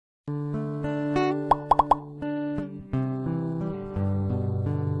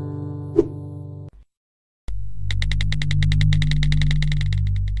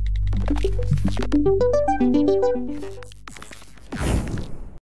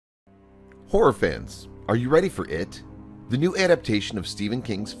Horror fans, are you ready for It? The new adaptation of Stephen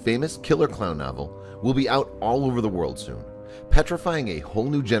King's famous killer clown novel will be out all over the world soon, petrifying a whole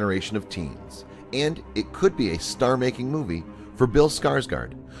new generation of teens. And it could be a star-making movie for Bill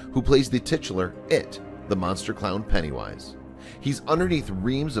Skarsgård, who plays the titular It, the monster clown Pennywise. He's underneath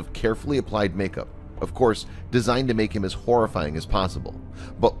reams of carefully applied makeup, of course designed to make him as horrifying as possible.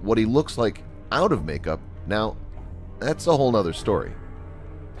 But what he looks like out of makeup, now that's a whole nother story.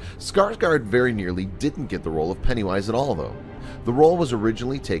 Skarsgård very nearly didn't get the role of Pennywise at all, though. The role was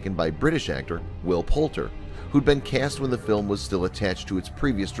originally taken by British actor Will Poulter, who'd been cast when the film was still attached to its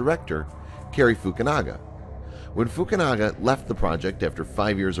previous director, Cary Fukunaga. When Fukunaga left the project after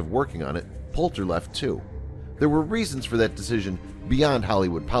 5 years of working on it, Poulter left too. There were reasons for that decision beyond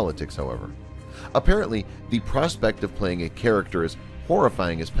Hollywood politics, however. Apparently, the prospect of playing a character as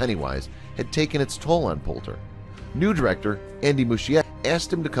horrifying as Pennywise had taken its toll on Poulter. New director Andy Muschietti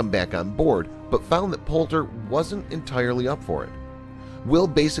asked him to come back on board, but found that Poulter wasn't entirely up for it. Will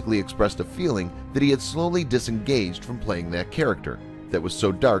basically expressed a feeling that he had slowly disengaged from playing that character that was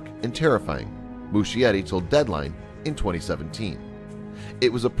so dark and terrifying, Muschietti told Deadline in 2017.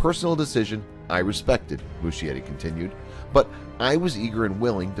 It was a personal decision I respected, Muschietti continued, but I was eager and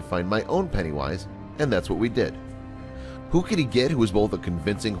willing to find my own Pennywise, and that's what we did. Who could he get who was both a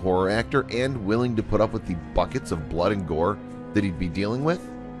convincing horror actor and willing to put up with the buckets of blood and gore that he'd be dealing with?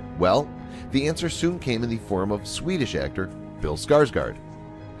 Well, the answer soon came in the form of Swedish actor Bill Skarsgård.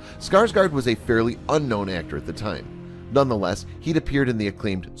 Skarsgård was a fairly unknown actor at the time. Nonetheless, he'd appeared in the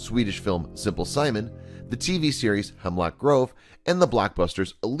acclaimed Swedish film Simple Simon, the TV series Hemlock Grove, and the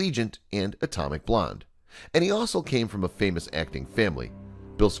blockbusters Allegiant and Atomic Blonde. And he also came from a famous acting family.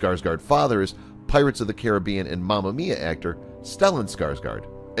 Bill Skarsgård's father is Pirates of the Caribbean and Mamma Mia actor Stellan Skarsgård,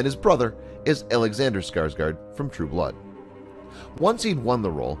 and his brother is Alexander Skarsgård from True Blood. Once he'd won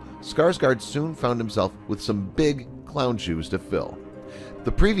the role, Skarsgård soon found himself with some big clown shoes to fill.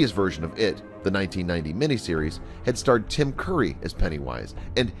 The previous version of It, the 1990 miniseries, had starred Tim Curry as Pennywise,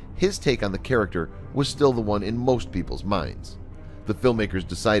 and his take on the character was still the one in most people's minds. The filmmakers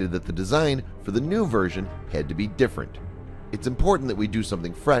decided that the design for the new version had to be different. It's important that we do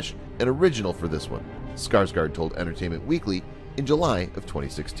something fresh and original for this one, Skarsgård told Entertainment Weekly in July of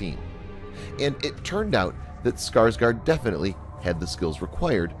 2016. And it turned out that Skarsgård definitely had the skills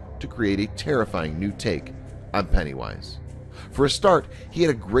required to create a terrifying new take on Pennywise. For a start, he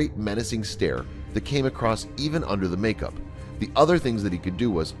had a great menacing stare that came across even under the makeup. The other things that he could do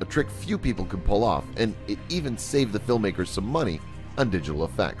was a trick few people could pull off, and it even saved the filmmakers some money on digital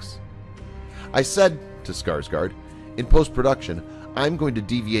effects. I said to Skarsgård, in post-production, I'm going to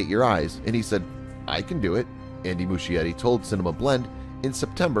deviate your eyes, and he said, I can do it, Andy Muschietti told Cinema Blend in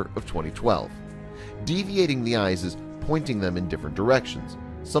September of 2012. Deviating the eyes is pointing them in different directions,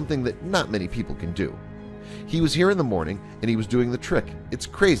 something that not many people can do. He was here in the morning and he was doing the trick. It's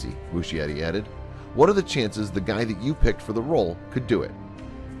crazy, Muschietti added. What are the chances the guy that you picked for the role could do it?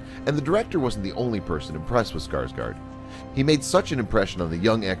 And the director wasn't the only person impressed with Skarsgård. He made such an impression on the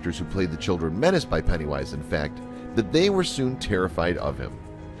young actors who played the children menaced by Pennywise, in fact, that they were soon terrified of him.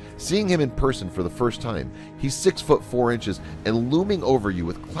 Seeing him in person for the first time, he's 6 foot 4 inches and looming over you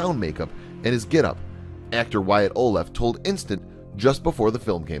with clown makeup and his getup, actor Wyatt Oleff told Instant just before the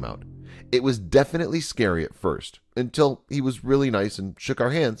film came out. It was definitely scary at first, until he was really nice and shook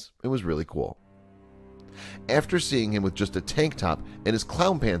our hands and was really cool. After seeing him with just a tank top and his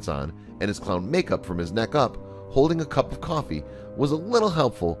clown pants on and his clown makeup from his neck up, holding a cup of coffee was a little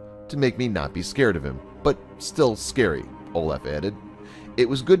helpful to make me not be scared of him, but still scary, Oleff added. It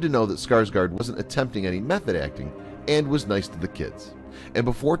was good to know that Skarsgård wasn't attempting any method acting and was nice to the kids. And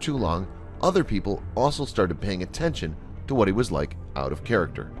before too long, other people also started paying attention to what he was like out of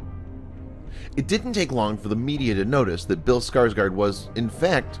character. It didn't take long for the media to notice that Bill Skarsgård was, in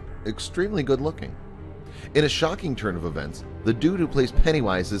fact, extremely good looking. In a shocking turn of events, the dude who plays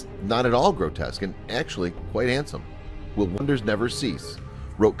Pennywise is not at all grotesque and actually quite handsome. Will wonders never cease,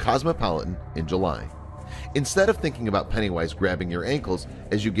 wrote Cosmopolitan in July. Instead of thinking about Pennywise grabbing your ankles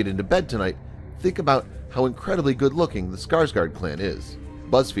as you get into bed tonight, think about how incredibly good looking the Skarsgård clan is,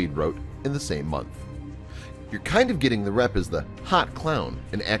 BuzzFeed wrote in the same month. You're kind of getting the rep as the hot clown,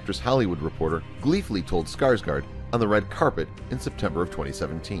 an Actress Hollywood reporter gleefully told Skarsgård on the red carpet in September of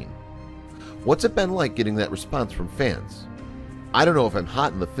 2017. What's it been like getting that response from fans? I don't know if I'm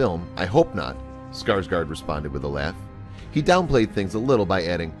hot in the film, I hope not, Skarsgård responded with a laugh. He downplayed things a little by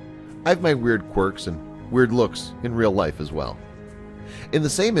adding, I have my weird quirks and weird looks in real life as well. In the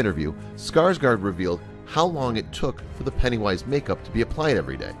same interview, Skarsgård revealed how long it took for the Pennywise makeup to be applied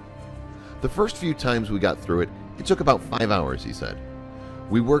every day. The first few times we got through it, it took about 5 hours, he said.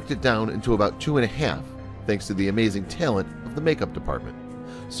 We worked it down into about 2.5, thanks to the amazing talent of the makeup department.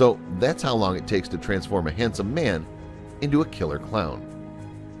 So that's how long it takes to transform a handsome man into a killer clown.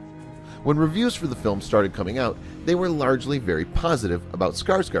 When reviews for the film started coming out, they were largely very positive about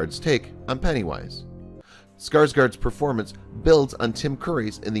Skarsgård's take on Pennywise. Skarsgård's performance builds on Tim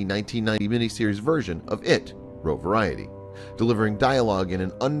Curry's in the 1990 miniseries version of It, wrote Variety, delivering dialogue in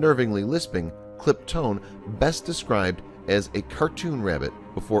an unnervingly lisping, clipped tone best described as a cartoon rabbit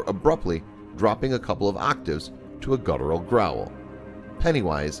before abruptly dropping a couple of octaves to a guttural growl.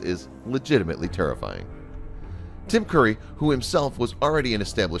 Pennywise is legitimately terrifying. Tim Curry, who himself was already an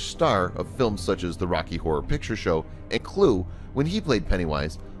established star of films such as The Rocky Horror Picture Show and Clue when he played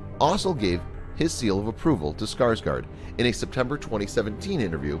Pennywise, also gave his seal of approval to Skarsgård in a September 2017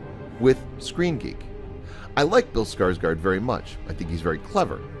 interview with Screen Geek. "I like Bill Skarsgård very much. I think he's very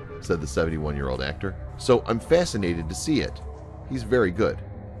clever," said the 71-year-old actor, "so I'm fascinated to see it. He's very good."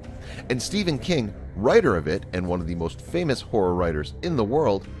 And Stephen King, writer of it and one of the most famous horror writers in the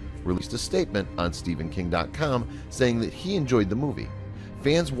world, released a statement on StephenKing.com saying that he enjoyed the movie.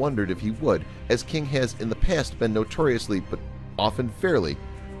 Fans wondered if he would, as King has in the past been notoriously, but often fairly,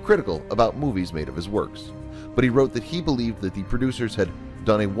 critical about movies made of his works. But he wrote that he believed that the producers had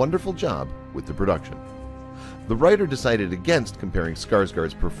done a wonderful job with the production. The writer decided against comparing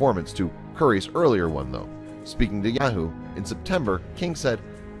Skarsgård's performance to Curry's earlier one, though. Speaking to Yahoo, in September, King said,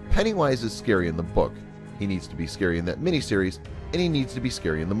 "Pennywise is scary in the book. He needs to be scary in that miniseries, and he needs to be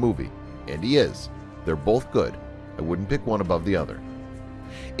scary in the movie. And he is. They're both good. I wouldn't pick one above the other."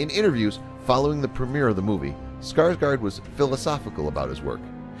 In interviews following the premiere of the movie, Skarsgård was philosophical about his work.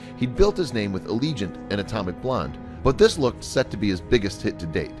 He'd built his name with Allegiant and Atomic Blonde, but this looked set to be his biggest hit to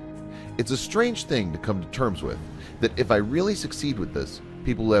date. "It's a strange thing to come to terms with, that if I really succeed with this,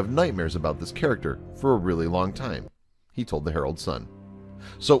 people will have nightmares about this character for a really long time," he told the Herald Sun.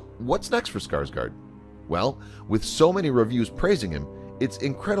 So what's next for Skarsgård? Well, with so many reviews praising him, it's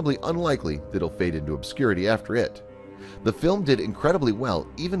incredibly unlikely that he'll fade into obscurity after it. The film did incredibly well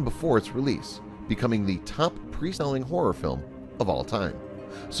even before its release, becoming the top pre-selling horror film of all time.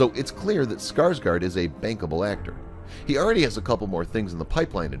 So it's clear that Skarsgård is a bankable actor. He already has a couple more things in the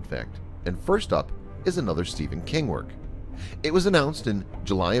pipeline, in fact, and first up is another Stephen King work. It was announced in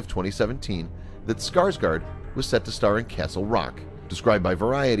July of 2017 that Skarsgård was set to star in Castle Rock, described by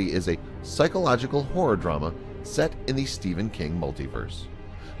Variety as a psychological horror drama set in the Stephen King multiverse.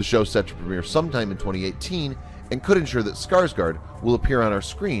 The show is set to premiere sometime in 2018 and could ensure that Skarsgård will appear on our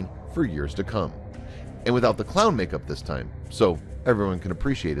screen for years to come. And without the clown makeup this time, so everyone can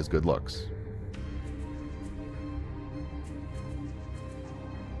appreciate his good looks.